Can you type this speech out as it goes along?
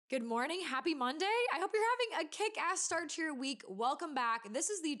Good morning. Happy Monday. I hope you're having a kick-ass start to your week. Welcome back. This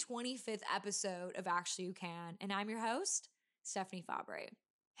is the 25th episode of Actually You Can, and I'm your host, Stephanie Fabre.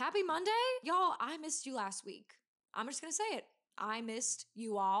 Happy Monday. Y'all, I missed you last week. I'm just going to say it. I missed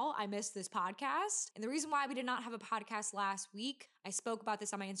you all. I missed this podcast. And the reason why we did not have a podcast last week, I spoke about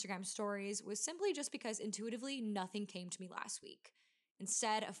this on my Instagram stories, was simply just because intuitively nothing came to me last week.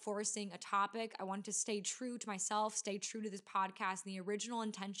 Instead of forcing a topic, I wanted to stay true to myself, stay true to this podcast and the original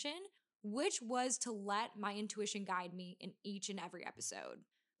intention, which was to let my intuition guide me in each and every episode.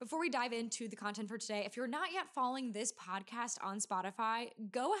 Before we dive into the content for today, if you're not yet following this podcast on Spotify,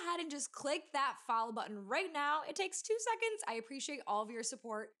 go ahead and just click that follow button right now. It takes 2 seconds. I appreciate all of your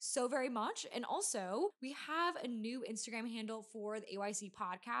support so very much. And also, we have a new Instagram handle for the AYC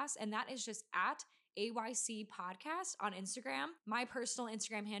podcast, and that is just at AYC Podcast on Instagram. My personal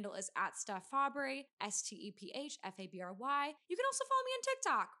Instagram handle is at Steph Fabre, STEPHFABRY. You can also follow me on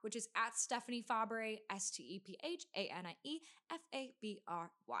TikTok, which is at Stephanie Fabre,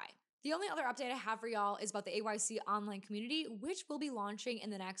 STEPHANIEFABRY. The only other update I have for y'all is about the AYC online community, which will be launching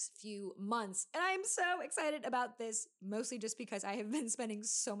in the next few months. And I'm so excited about this, mostly just because I have been spending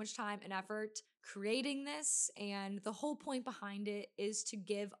so much time and effort creating this. And the whole point behind it is to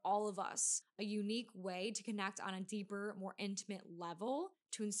give all of us a unique way to connect on a deeper, more intimate level,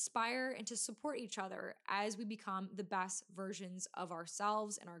 to inspire and to support each other as we become the best versions of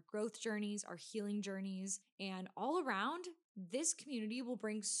ourselves and our growth journeys, our healing journeys, and all around. This community will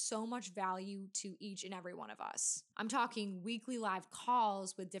bring so much value to each and every one of us. I'm talking weekly live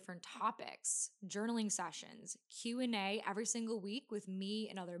calls with different topics, journaling sessions, Q&A every single week with me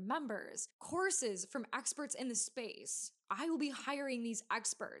and other members, courses from experts in the space. I will be hiring these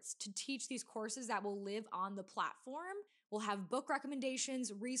experts to teach these courses that will live on the platform. We'll have book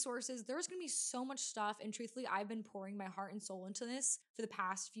recommendations, resources. There's going to be so much stuff. And truthfully, I've been pouring my heart and soul into this for the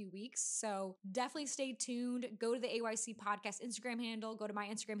past few weeks. So definitely stay tuned. Go to the AYC Podcast Instagram handle. Go to my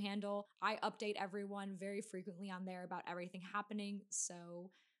Instagram handle. I update everyone very frequently on there about everything happening.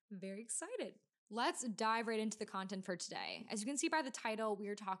 So I'm very excited. Let's dive right into the content for today. As you can see by the title, we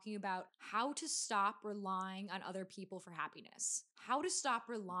are talking about how to stop relying on other people for happiness, how to stop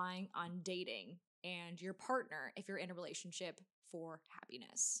relying on dating and your partner if you're in a relationship for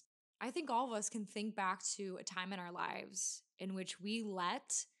happiness. I think all of us can think back to a time in our lives in which we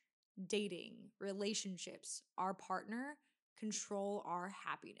let dating, relationships, our partner control our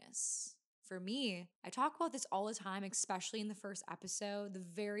happiness. For me, I talk about this all the time, especially in the first episode, the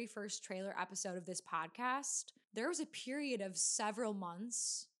very first trailer episode of this podcast. There was a period of several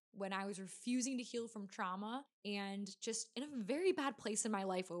months when I was refusing to heal from trauma and just in a very bad place in my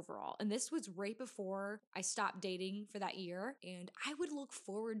life overall. And this was right before I stopped dating for that year. And I would look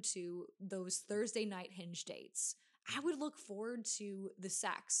forward to those Thursday night Hinge dates. I would look forward to the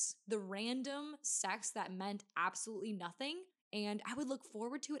sex, the random sex that meant absolutely nothing. And I would look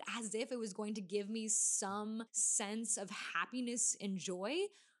forward to it as if it was going to give me some sense of happiness and joy.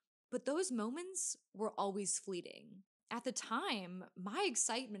 But those moments were always fleeting. At the time, my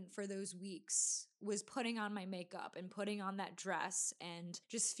excitement for those weeks was putting on my makeup and putting on that dress and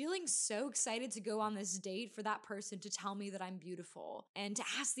just feeling so excited to go on this date for that person to tell me that I'm beautiful and to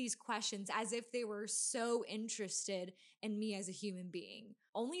ask these questions as if they were so interested in me as a human being,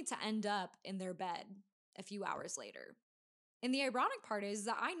 only to end up in their bed a few hours later. And the ironic part is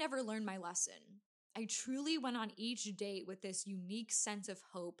that I never learned my lesson. I truly went on each date with this unique sense of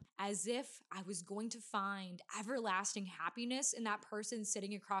hope, as if I was going to find everlasting happiness in that person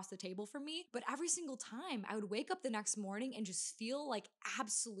sitting across the table from me. But every single time, I would wake up the next morning and just feel like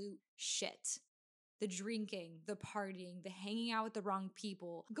absolute shit. The drinking, the partying, the hanging out with the wrong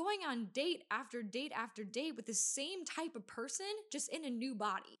people, going on date after date after date with the same type of person, just in a new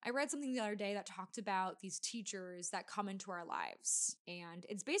body. I read something the other day that talked about these teachers that come into our lives. And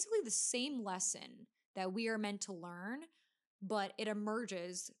it's basically the same lesson that we are meant to learn, but it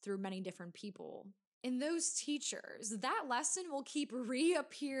emerges through many different people. And those teachers, that lesson will keep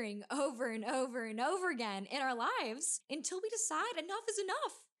reappearing over and over and over again in our lives until we decide enough is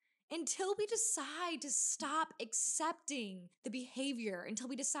enough. Until we decide to stop accepting the behavior, until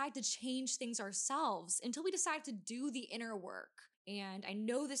we decide to change things ourselves, until we decide to do the inner work. And I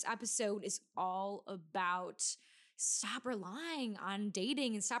know this episode is all about stop relying on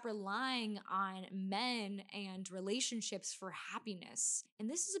dating and stop relying on men and relationships for happiness. And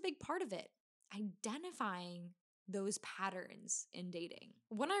this is a big part of it, identifying those patterns in dating.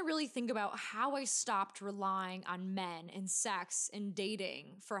 When I really think about how I stopped relying on men and sex and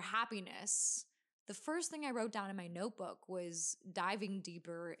dating for happiness, the first thing I wrote down in my notebook was diving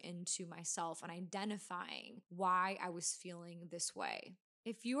deeper into myself and identifying why I was feeling this way.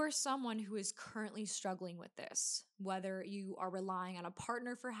 If you are someone who is currently struggling with this, whether you are relying on a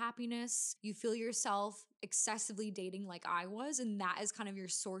partner for happiness, you feel yourself excessively dating like I was, and that is kind of your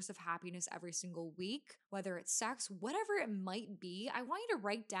source of happiness every single week, whether it's sex, whatever it might be, I want you to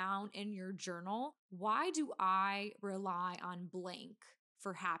write down in your journal, why do I rely on blank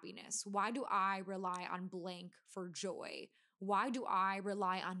for happiness? Why do I rely on blank for joy? Why do I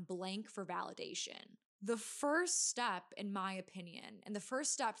rely on blank for validation? The first step, in my opinion, and the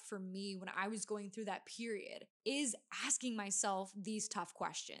first step for me when I was going through that period is asking myself these tough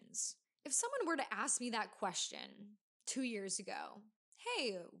questions. If someone were to ask me that question 2 years ago,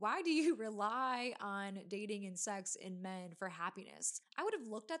 hey, why do you rely on dating and sex in men for happiness? I would have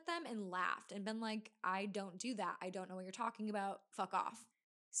looked at them and laughed and been like, I don't do that. I don't know what you're talking about. Fuck off.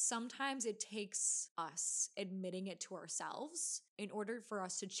 Sometimes it takes us admitting it to ourselves in order for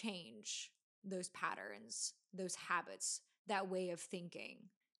us to change those patterns, those habits, that way of thinking.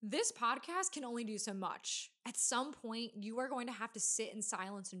 This podcast can only do so much. At some point, you are going to have to sit in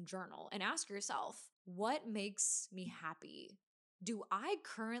silence and journal and ask yourself, what makes me happy? Do I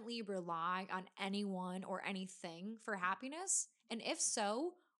currently rely on anyone or anything for happiness? And if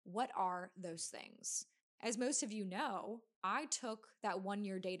so, what are those things? As most of you know, I took that 1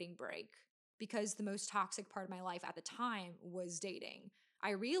 year dating break because the most toxic part of my life at the time was dating.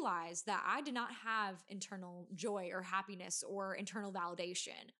 I realized that I did not have internal joy or happiness or internal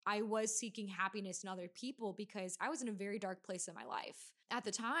validation. I was seeking happiness in other people because I was in a very dark place in my life. At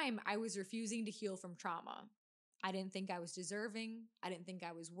the time, I was refusing to heal from trauma. I didn't think I was deserving. I didn't think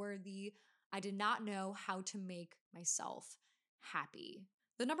I was worthy. I did not know how to make myself happy.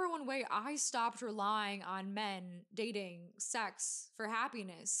 The number one way I stopped relying on men, dating, sex for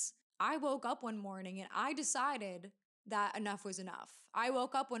happiness, I woke up one morning and I decided that enough was enough. I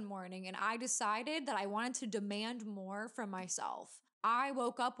woke up one morning and I decided that I wanted to demand more from myself. I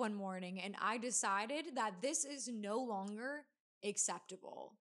woke up one morning and I decided that this is no longer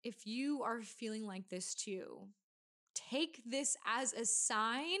acceptable. If you are feeling like this too, take this as a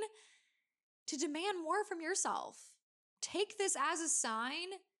sign to demand more from yourself. Take this as a sign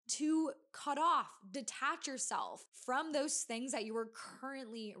to cut off, detach yourself from those things that you are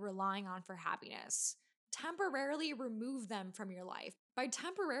currently relying on for happiness. Temporarily remove them from your life. By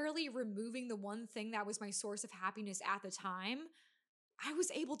temporarily removing the one thing that was my source of happiness at the time, I was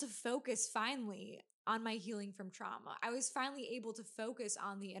able to focus finally on my healing from trauma. I was finally able to focus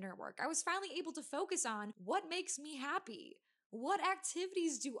on the inner work. I was finally able to focus on what makes me happy. What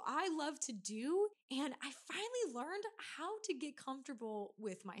activities do I love to do? And I finally learned how to get comfortable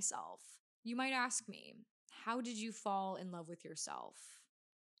with myself. You might ask me, how did you fall in love with yourself?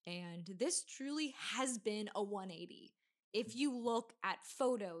 And this truly has been a 180. If you look at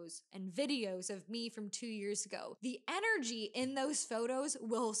photos and videos of me from 2 years ago, the energy in those photos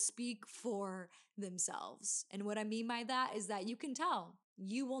will speak for themselves. And what I mean by that is that you can tell.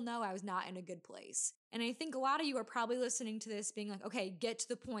 You will know I was not in a good place. And I think a lot of you are probably listening to this being like, okay, get to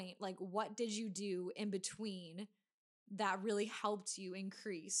the point. Like, what did you do in between that really helped you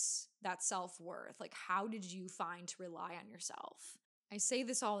increase that self-worth? Like, how did you find to rely on yourself? I say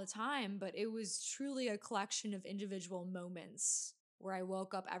this all the time, but it was truly a collection of individual moments where I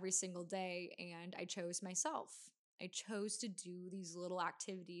woke up every single day and I chose myself. I chose to do these little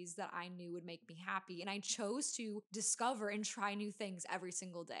activities that I knew would make me happy. And I chose to discover and try new things every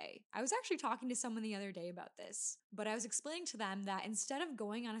single day. I was actually talking to someone the other day about this, but I was explaining to them that instead of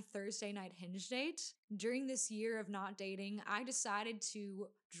going on a Thursday night Hinge date, during this year of not dating, I decided to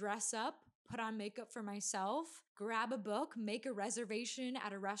dress up, put on makeup for myself, grab a book, make a reservation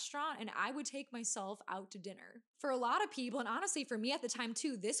at a restaurant, and I would take myself out to dinner. For a lot of people, and honestly for me at the time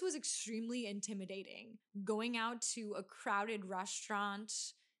too, this was extremely intimidating. Going out to a crowded restaurant,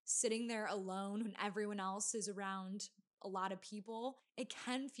 sitting there alone when everyone else is around a lot of people, it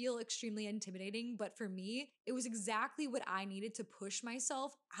can feel extremely intimidating, but for me, it was exactly what I needed to push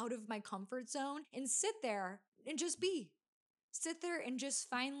myself out of my comfort zone and sit there and just be. Sit there and just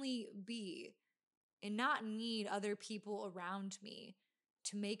finally be and not need other people around me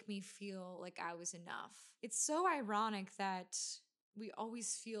to make me feel like I was enough. It's so ironic that we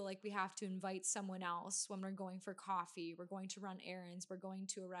always feel like we have to invite someone else when we're going for coffee, we're going to run errands, we're going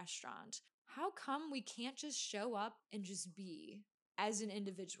to a restaurant. How come we can't just show up and just be as an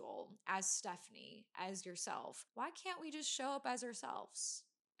individual, as Stephanie, as yourself? Why can't we just show up as ourselves?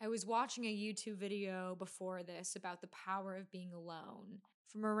 I was watching a YouTube video before this about the power of being alone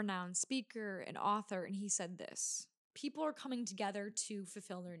from a renowned speaker and author, and he said this: people are coming together to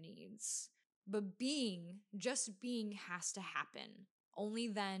fulfill their needs, but just being has to happen. Only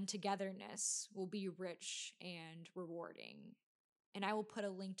then togetherness will be rich and rewarding. and I will put a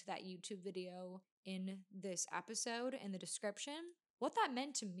link to that YouTube video in this episode in the description. What that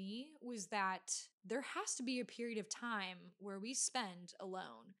meant to me was that there has to be a period of time where we spend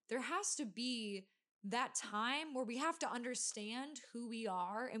alone. There has to be that time where we have to understand who we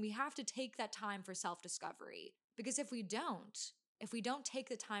are and we have to take that time for self-discovery. Because if we don't take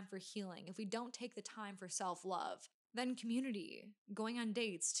the time for healing, if we don't take the time for self-love, then community, going on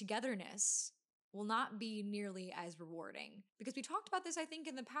dates, togetherness will not be nearly as rewarding. Because we talked about this, I think,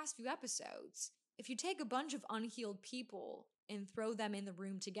 in the past few episodes. If you take a bunch of unhealed people and throw them in the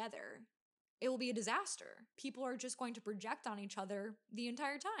room together, it will be a disaster. People are just going to project on each other the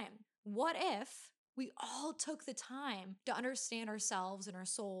entire time. What if we all took the time to understand ourselves and our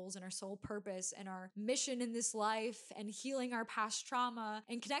souls and our soul purpose and our mission in this life and healing our past trauma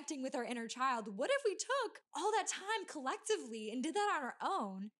and connecting with our inner child? What if we took all that time collectively and did that on our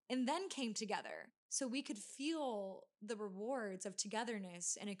own and then came together so we could feel the rewards of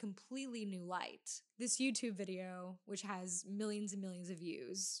togetherness in a completely new light? This YouTube video, which has millions and millions of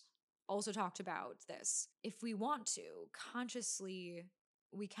views, also talked about this. If we want to, consciously,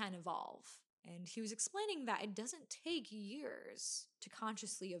 we can evolve. And he was explaining that it doesn't take years to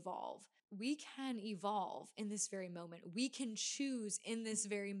consciously evolve. We can evolve in this very moment. We can choose in this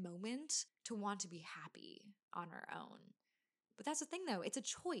very moment to want to be happy on our own. But that's the thing though, it's a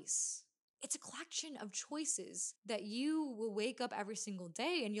choice. It's a collection of choices that you will wake up every single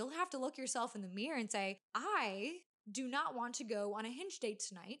day and you'll have to look yourself in the mirror and say, I do not want to go on a Hinge date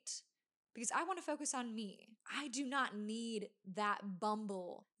tonight because I want to focus on me. I do not need that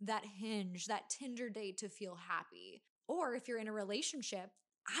Bumble, that Hinge, that Tinder date to feel happy. Or if you're in a relationship,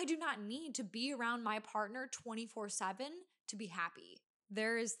 I do not need to be around my partner 24/7 to be happy.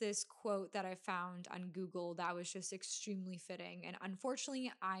 There is this quote that I found on Google that was just extremely fitting. And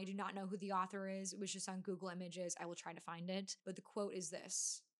unfortunately, I do not know who the author is. It was just on Google Images. I will try to find it. But the quote is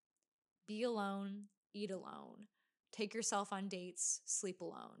this: be alone, eat alone, take yourself on dates, sleep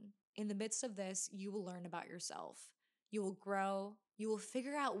alone. In the midst of this, you will learn about yourself. You will grow. You will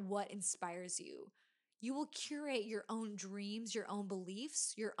figure out what inspires you. You will curate your own dreams, your own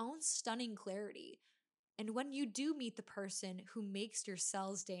beliefs, your own stunning clarity. And when you do meet the person who makes your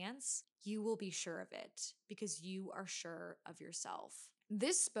cells dance, you will be sure of it because you are sure of yourself.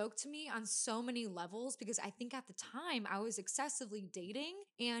 This spoke to me on so many levels because I think at the time I was excessively dating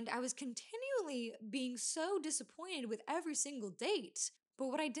and I was continually being so disappointed with every single date. But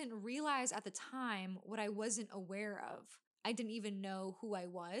what I didn't realize at the time, what I wasn't aware of, I didn't even know who I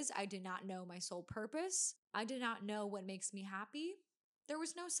was. I did not know my soul purpose. I did not know what makes me happy. There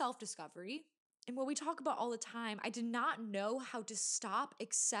was no self-discovery. And what we talk about all the time, I did not know how to stop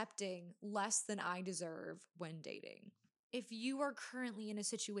accepting less than I deserve when dating. If you are currently in a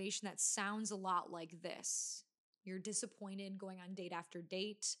situation that sounds a lot like this, you're disappointed going on date after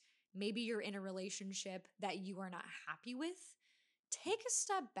date, maybe you're in a relationship that you are not happy with, take a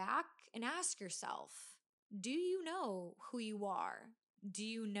step back and ask yourself, do you know who you are? Do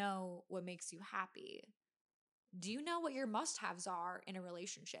you know what makes you happy? Do you know what your must-haves are in a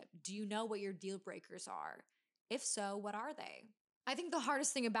relationship? Do you know what your deal breakers are? If so, what are they? I think the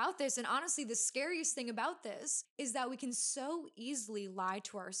hardest thing about this, and honestly the scariest thing about this, is that we can so easily lie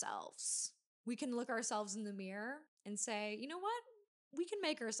to ourselves. We can look ourselves in the mirror and say, you know what? We can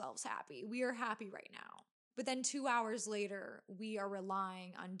make ourselves happy. We are happy right now. But then 2 hours later, we are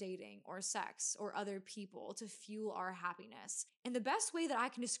relying on dating or sex or other people to fuel our happiness. And the best way that I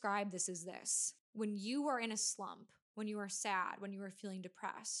can describe this is this: when you are in a slump, when you are sad, when you are feeling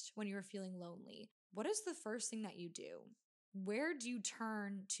depressed, when you are feeling lonely, what is the first thing that you do? Where do you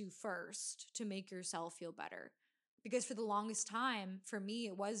turn to first to make yourself feel better? Because for the longest time, for me,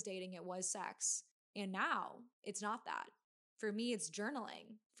 it was dating, it was sex. And now it's not that. For me, it's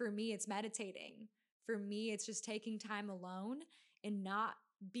journaling. For me, it's meditating. For me, it's just taking time alone and not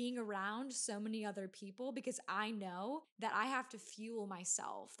being around so many other people because I know that I have to fuel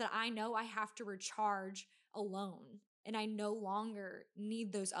myself, that I know I have to recharge alone, and I no longer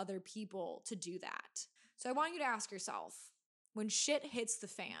need those other people to do that. So I want you to ask yourself, when shit hits the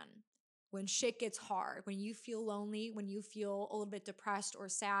fan, when shit gets hard, when you feel lonely, when you feel a little bit depressed or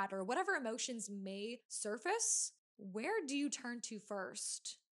sad or whatever emotions may surface, where do you turn to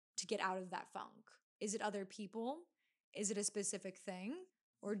first to get out of that funk? Is it other people? Is it a specific thing?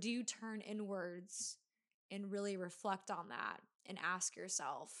 Or do you turn inwards and really reflect on that and ask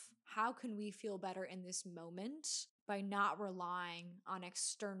yourself, how can we feel better in this moment by not relying on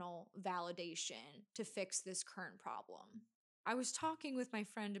external validation to fix this current problem? I was talking with my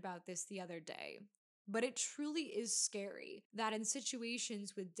friend about this the other day, but it truly is scary that in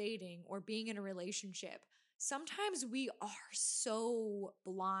situations with dating or being in a relationship, sometimes we are so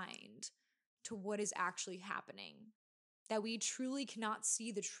blind to what is actually happening that we truly cannot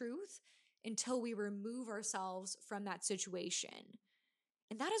see the truth until we remove ourselves from that situation.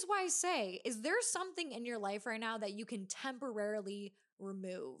 And that is why I say, is there something in your life right now that you can temporarily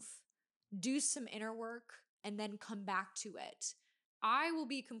remove? Do some inner work and then come back to it. I will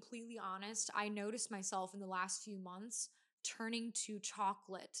be completely honest. I noticed myself in the last few months turning to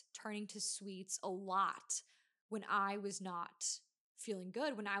chocolate, turning to sweets a lot when I was not feeling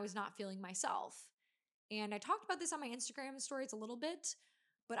good, when I was not feeling myself. And I talked about this on my Instagram stories a little bit,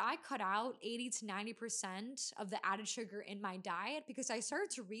 but I cut out 80 to 90% of the added sugar in my diet because I started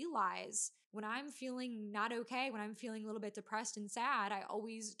to realize when I'm feeling not okay, when I'm feeling a little bit depressed and sad, I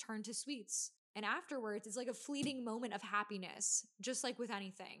always turn to sweets. And afterwards, it's like a fleeting moment of happiness, just like with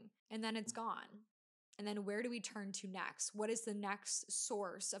anything. And then it's gone. And then where do we turn to next? What is the next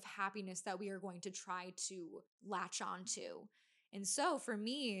source of happiness that we are going to try to latch onto? And so for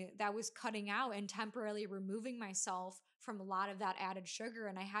me, that was cutting out and temporarily removing myself from a lot of that added sugar.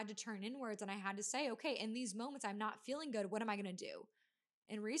 And I had to turn inwards and I had to say, okay, in these moments, I'm not feeling good. What am I going to do?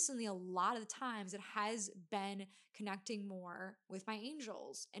 And recently, a lot of the times, it has been connecting more with my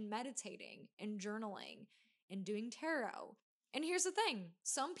angels and meditating and journaling and doing tarot. And here's the thing,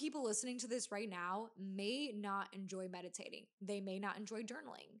 some people listening to this right now may not enjoy meditating, they may not enjoy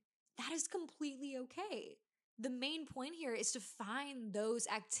journaling. That is completely okay. The main point here is to find those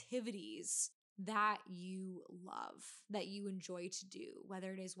activities that you love, that you enjoy to do,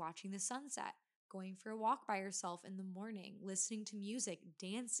 whether it is watching the sunset, going for a walk by yourself in the morning, listening to music,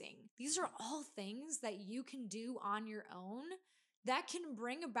 dancing. These are all things that you can do on your own that can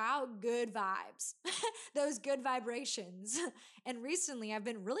bring about good vibes, those good vibrations. And recently, I've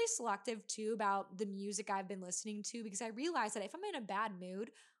been really selective too about the music I've been listening to because I realized that if I'm in a bad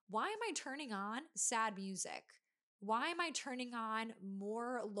mood, why am I turning on sad music? Why am I turning on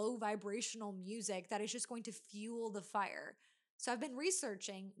more low vibrational music that is just going to fuel the fire? So I've been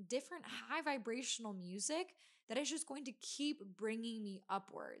researching different high vibrational music that is just going to keep bringing me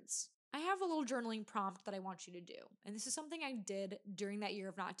upwards. I have a little journaling prompt that I want you to do. And this is something I did during that year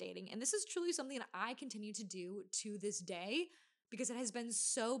of not dating. And this is truly something that I continue to do to this day because it has been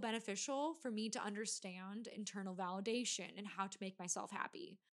so beneficial for me to understand internal validation and how to make myself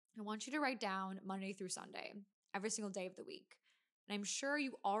happy. I want you to write down Monday through Sunday, every single day of the week. And I'm sure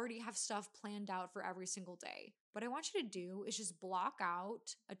you already have stuff planned out for every single day. What I want you to do is just block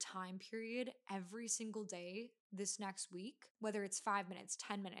out a time period every single day this next week, whether it's 5 minutes,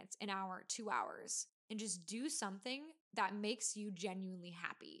 10 minutes, an hour, 2 hours, and just do something that makes you genuinely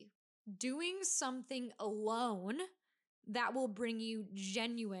happy. Doing something alone that will bring you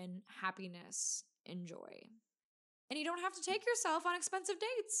genuine happiness and joy. And you don't have to take yourself on expensive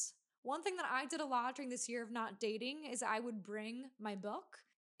dates. One thing that I did a lot during this year of not dating is I would bring my book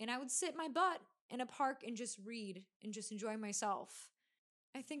and I would sit my butt in a park and just read and just enjoy myself.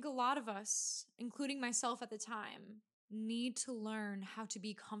 I think a lot of us, including myself at the time, need to learn how to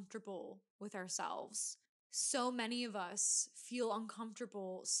be comfortable with ourselves. So many of us feel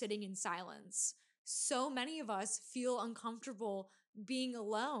uncomfortable sitting in silence. So many of us feel uncomfortable being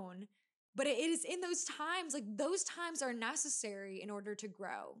alone. But it is in those times, like those times are necessary in order to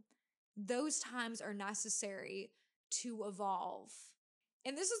grow. Those times are necessary to evolve.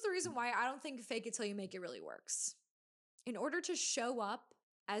 And this is the reason why I don't think fake it till you make it really works. In order to show up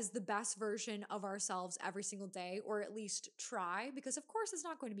as the best version of ourselves every single day, or at least try, because of course it's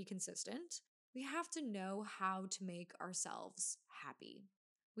not going to be consistent, we have to know how to make ourselves happy.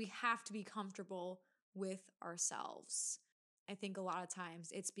 We have to be comfortable with ourselves. I think a lot of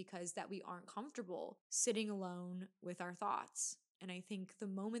times it's because that we aren't comfortable sitting alone with our thoughts. And I think the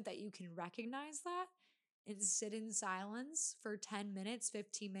moment that you can recognize that and sit in silence for 10 minutes,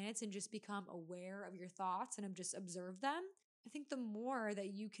 15 minutes, and just become aware of your thoughts and just observe them, I think the more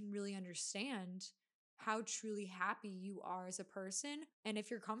that you can really understand how truly happy you are as a person and if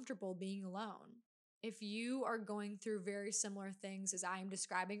you're comfortable being alone. If you are going through very similar things as I am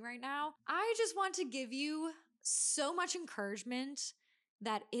describing right now, I just want to give you so much encouragement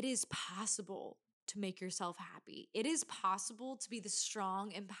that it is possible to make yourself happy. It is possible to be the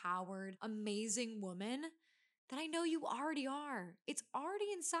strong, empowered, amazing woman that I know you already are. It's already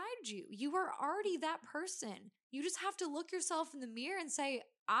inside you. You are already that person. You just have to look yourself in the mirror and say,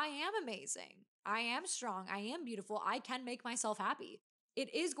 I am amazing. I am strong. I am beautiful. I can make myself happy.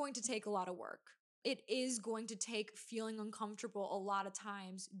 It is going to take a lot of work. It is going to take feeling uncomfortable a lot of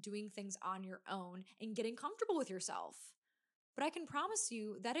times, doing things on your own and getting comfortable with yourself. But I can promise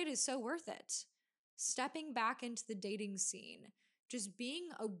you that it is so worth it. Stepping back into the dating scene, just being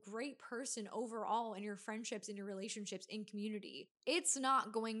a great person overall in your friendships, in your relationships, in community. It's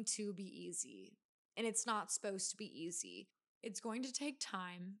not going to be easy, and it's not supposed to be easy. It's going to take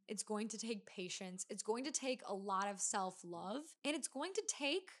time. It's going to take patience. It's going to take a lot of self-love, and it's going to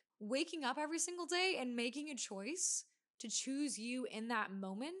take waking up every single day and making a choice to choose you in that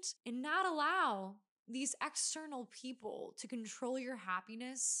moment and not allow these external people to control your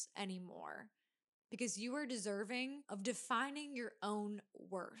happiness anymore, because you are deserving of defining your own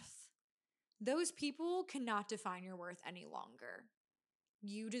worth. Those people cannot define your worth any longer.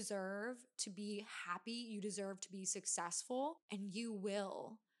 You deserve to be happy, you deserve to be successful, and you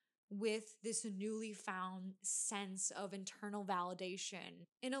will, with this newly found sense of internal validation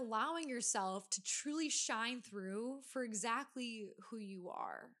and allowing yourself to truly shine through for exactly who you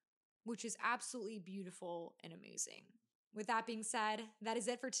are, which is absolutely beautiful and amazing. With that being said, that is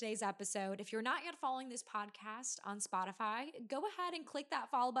it for today's episode. If you're not yet following this podcast on Spotify, go ahead and click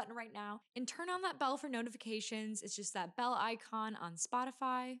that follow button right now and turn on that bell for notifications. It's just that bell icon on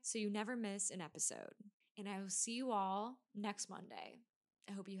Spotify so you never miss an episode. And I will see you all next Monday.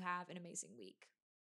 I hope you have an amazing week.